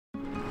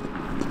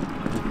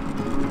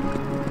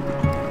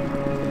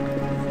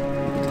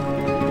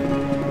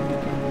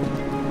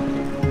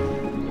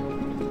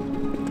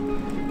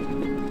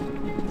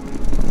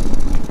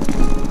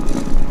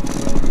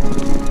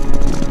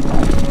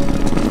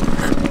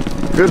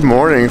Good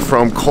morning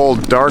from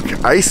cold, dark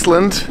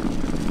Iceland.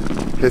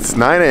 It's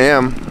 9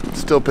 a.m.,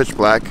 still pitch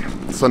black.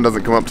 The sun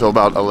doesn't come up till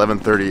about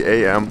 11:30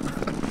 a.m.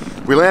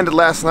 We landed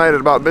last night at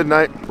about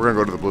midnight. We're gonna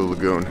go to the Blue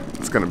Lagoon.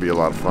 It's gonna be a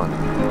lot of fun.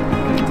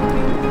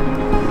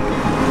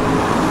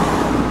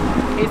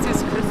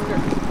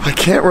 I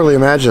can't really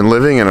imagine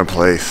living in a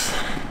place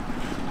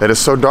that is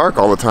so dark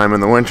all the time in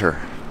the winter.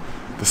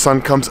 The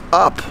sun comes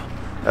up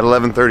at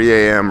 11:30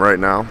 a.m. right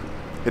now.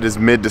 It is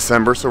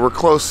mid-December, so we're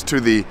close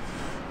to the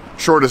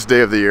shortest day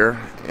of the year,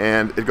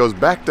 and it goes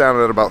back down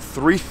at about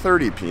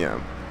 3:30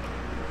 p.m.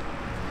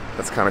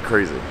 That's kind of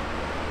crazy,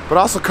 but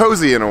also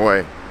cozy in a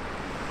way.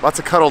 Lots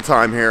of cuddle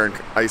time here in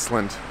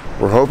Iceland.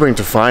 We're hoping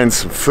to find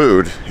some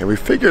food, and we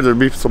figured there'd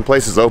be some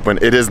places open.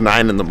 It is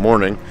 9 in the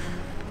morning,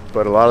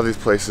 but a lot of these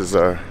places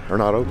are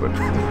not open.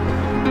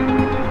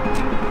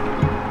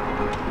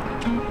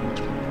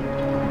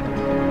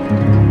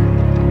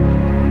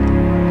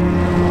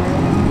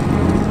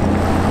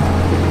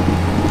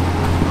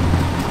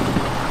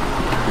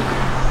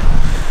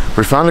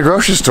 We found a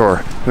grocery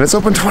store, and it's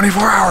open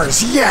 24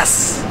 hours,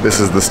 yes!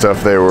 This is the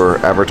stuff they were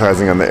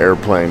advertising on the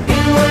airplane.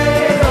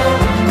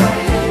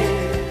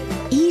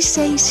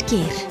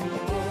 youe,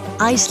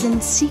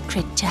 Iceland's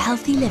secret to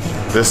healthy living.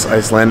 This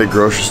Icelandic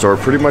grocery store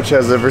pretty much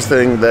has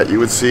everything that you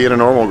would see in a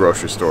normal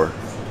grocery store.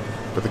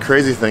 But the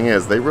crazy thing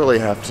is, they really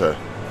have to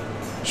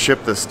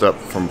ship this stuff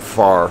from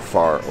far,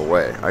 far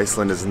away.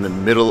 Iceland is in the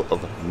middle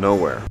of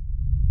nowhere.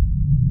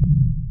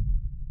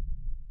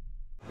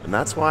 And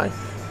that's why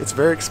it's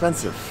very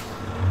expensive.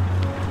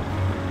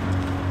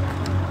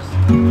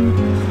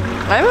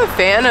 I'm a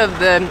fan of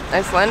the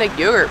Icelandic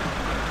yogurt.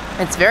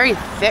 It's very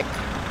thick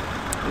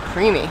and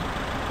creamy.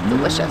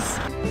 Delicious.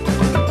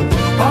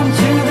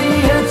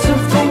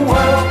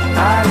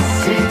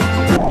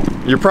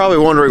 You're probably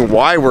wondering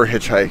why we're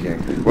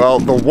hitchhiking. Well,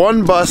 the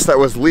one bus that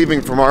was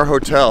leaving from our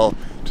hotel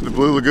to the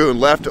Blue Lagoon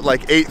left at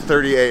like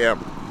 8:30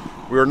 a.m.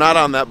 We were not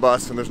on that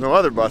bus, and there's no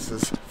other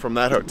buses from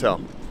that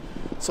hotel.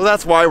 So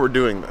that's why we're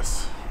doing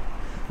this.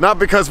 Not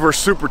because we're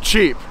super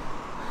cheap.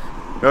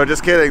 No,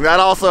 just kidding.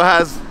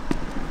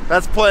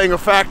 That's playing a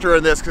factor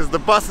in this, because the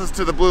buses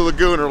to the Blue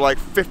Lagoon are like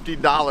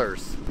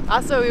 $50.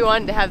 Also, we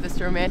wanted to have this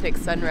romantic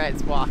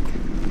sunrise walk.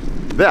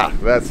 Yeah,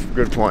 that's a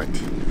good point.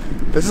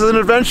 This is an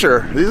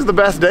adventure. These are the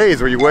best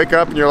days where you wake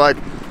up and you're like,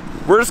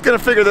 we're just gonna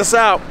figure this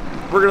out.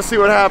 We're gonna see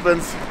what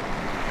happens.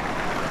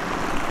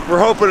 We're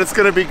hoping it's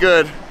gonna be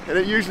good. And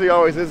it usually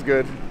always is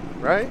good,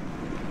 right?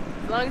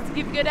 As long as you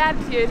keep a good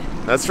attitude.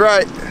 That's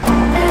right.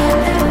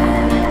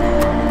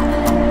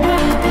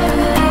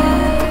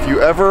 If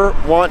you ever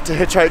want to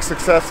hitchhike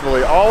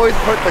successfully, always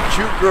put the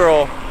cute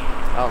girl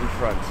out in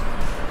front.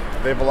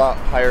 They have a lot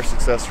higher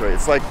success rate.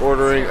 It's like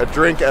ordering a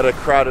drink at a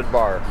crowded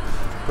bar.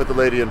 Put the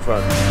lady in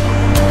front.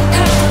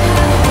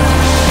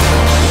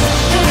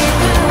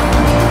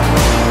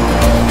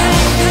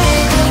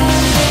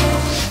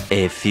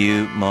 A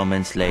few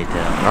moments later.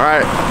 All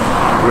right,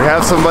 we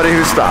have somebody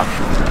who stopped.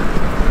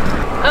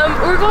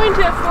 We're going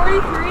to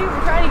 43.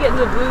 We're trying to get to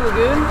the Blue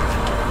Lagoon.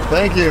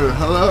 Thank you.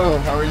 Hello,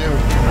 how are you?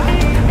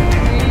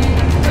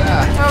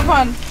 Have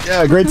fun.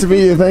 Yeah, great to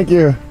meet you. Thank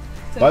you.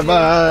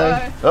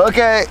 Bye-bye.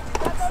 Okay.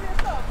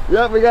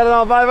 Yep, we got it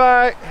all.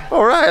 Bye-bye.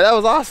 All right, that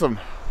was awesome.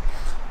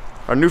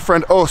 Our new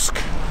friend Osk.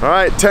 All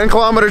right, 10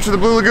 kilometers to the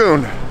Blue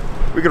Lagoon.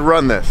 We could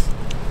run this.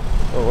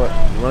 Oh, what?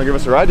 You want to give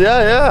us a ride?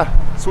 Yeah.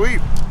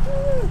 Sweet.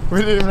 We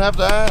didn't even have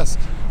to ask.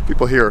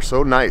 People here are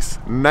so nice.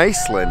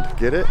 Niceland,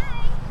 get it?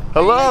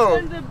 Hello.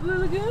 Are you going to the Blue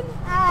Lagoon?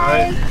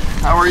 Hi.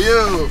 How are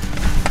you?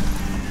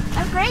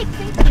 I'm great,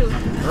 thank you.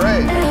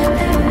 Great.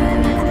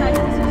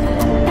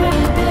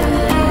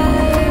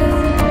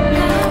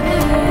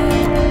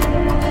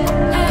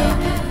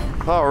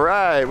 All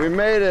right, we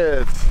made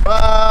it.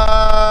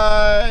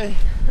 Bye.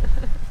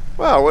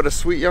 Wow, what a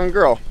sweet young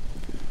girl.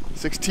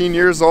 16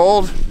 years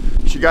old.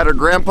 She got her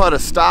grandpa to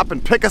stop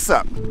and pick us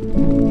up.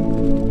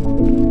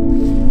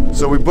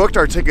 So we booked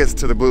our tickets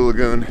to the Blue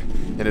Lagoon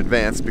in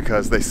advance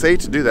because they say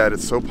to do that,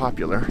 it's so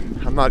popular.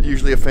 I'm not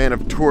usually a fan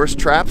of tourist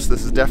traps.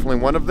 This is definitely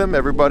one of them.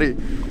 Everybody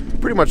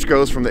pretty much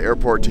goes from the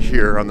airport to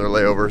here on their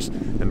layovers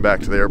and back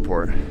to the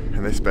airport.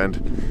 And they spend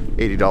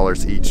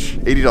 $80 each.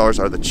 $80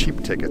 are the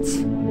cheap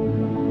tickets.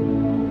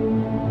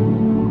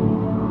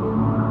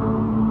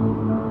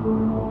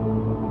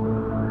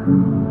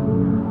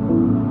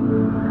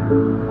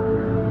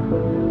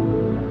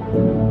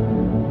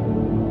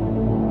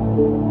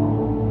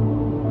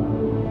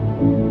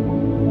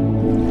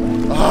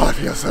 Oh, it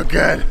feels so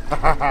good.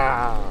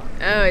 Oh,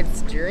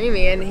 it's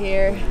dreamy in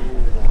here.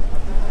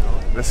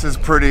 This is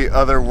pretty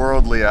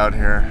otherworldly out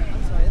here.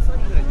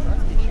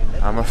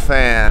 I'm a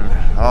fan.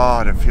 Oh,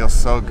 and it feels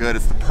so good.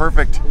 It's the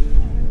perfect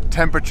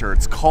temperature.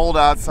 It's cold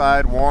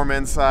outside, warm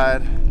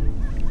inside.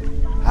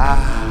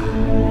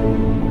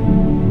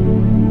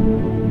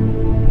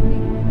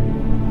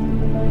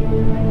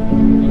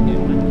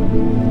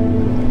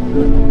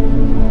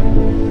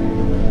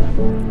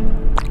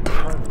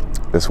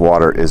 This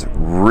water is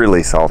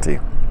really salty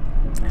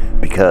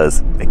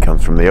because it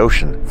comes from the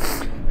ocean.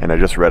 And I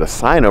just read a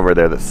sign over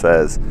there that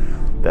says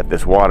that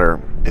this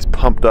water is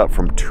pumped up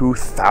from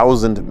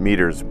 2,000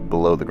 meters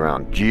below the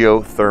ground.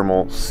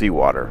 Geothermal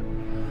seawater.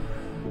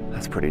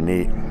 That's pretty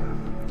neat.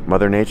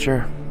 Mother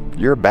Nature,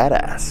 you're a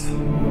badass.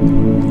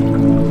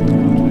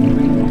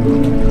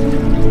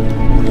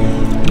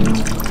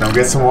 Come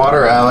get some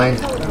water, Allie.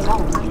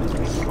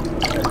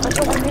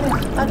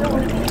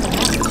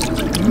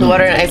 The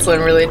water in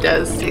Iceland really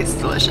does taste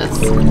delicious.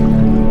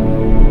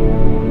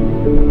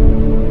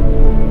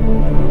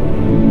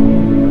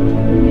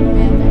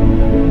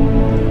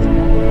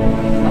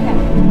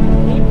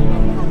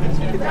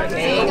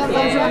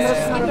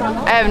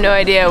 I have no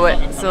idea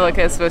what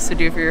silica is supposed to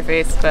do for your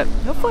face, but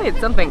hopefully it's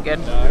something good.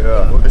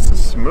 Yeah, well, this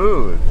is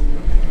smooth.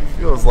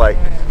 Feels like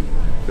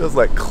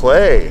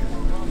clay,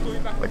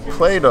 like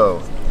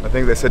Play-Doh. I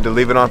think they said to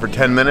leave it on for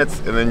 10 minutes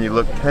and then you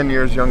look 10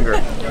 years younger.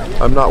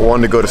 I'm not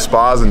one to go to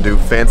spas and do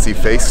fancy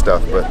face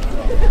stuff, but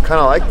I kind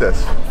of like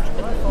this.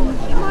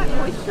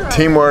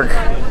 Teamwork.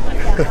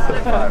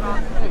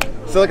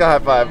 Silica high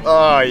five.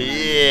 Oh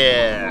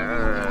yeah.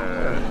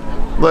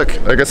 Look,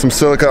 I got some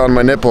silica on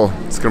my nipple.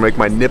 It's gonna make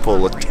my nipple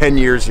look 10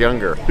 years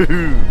younger.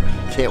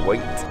 Can't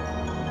wait.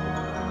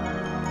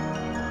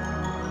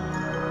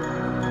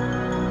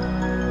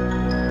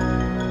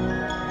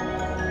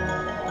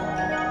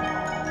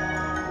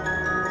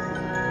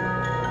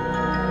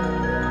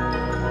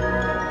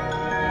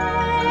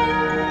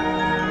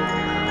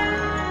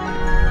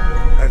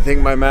 I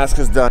think my mask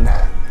is done.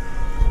 I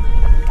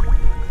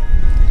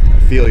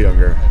feel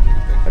younger.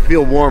 I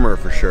feel warmer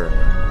for sure.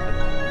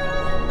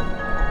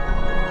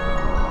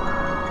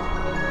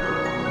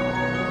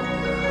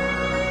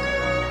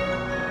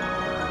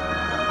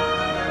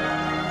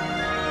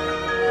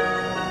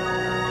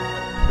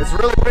 It's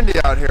really windy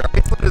out here.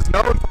 Iceland is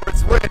known for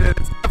its wind, and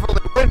it's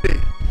definitely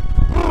windy.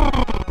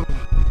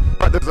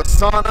 But there's a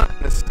sauna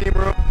and a steam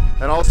room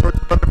and all sorts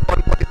of other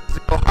fun places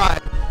to go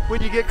hide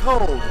when you get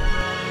cold.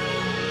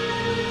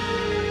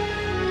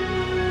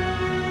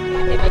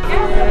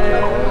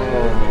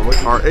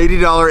 Our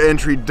 $80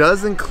 entry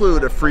does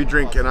include a free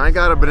drink, and I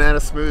got a banana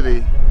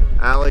smoothie.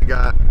 Allie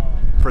got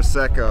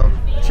Prosecco.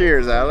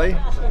 Cheers, Allie.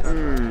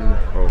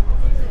 Oh.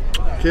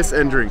 Kiss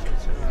and drink.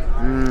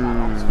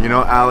 You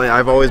know, Allie,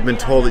 I've always been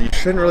told that you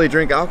shouldn't really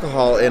drink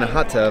alcohol in a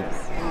hot tub.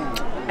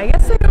 I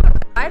guess I don't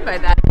abide by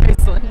that in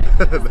Iceland.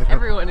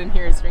 Everyone in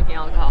here is drinking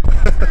alcohol.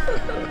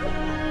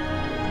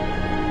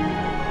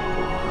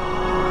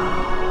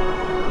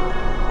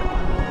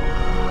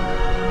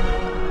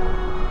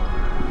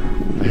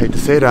 I hate to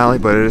say it, Allie,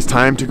 but it is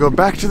time to go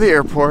back to the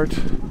airport.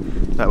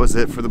 That was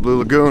it for the Blue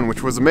Lagoon,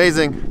 which was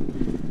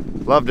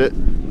amazing. Loved it.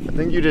 I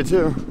think you did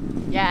too.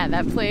 Yeah,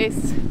 that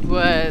place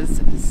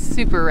was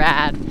super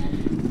rad.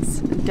 It's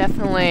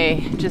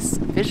definitely just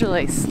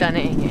visually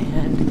stunning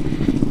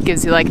and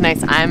gives you like a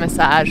nice eye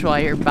massage while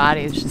your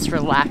body is just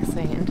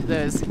relaxing into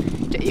those.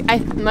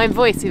 My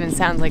voice even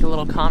sounds like a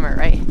little calmer,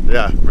 right?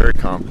 Yeah, very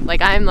calm.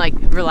 Like I'm like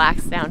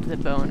relaxed down to the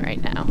bone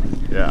right now.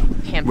 Yeah.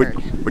 Pampered.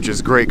 Which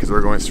is great because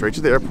we're going straight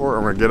to the airport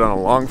and we're going to get on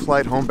a long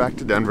flight home back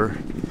to Denver.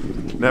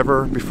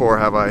 Never before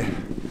have I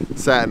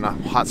sat in a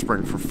hot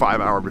spring for 5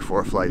 hours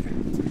before a flight.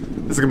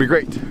 This is going to be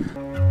great.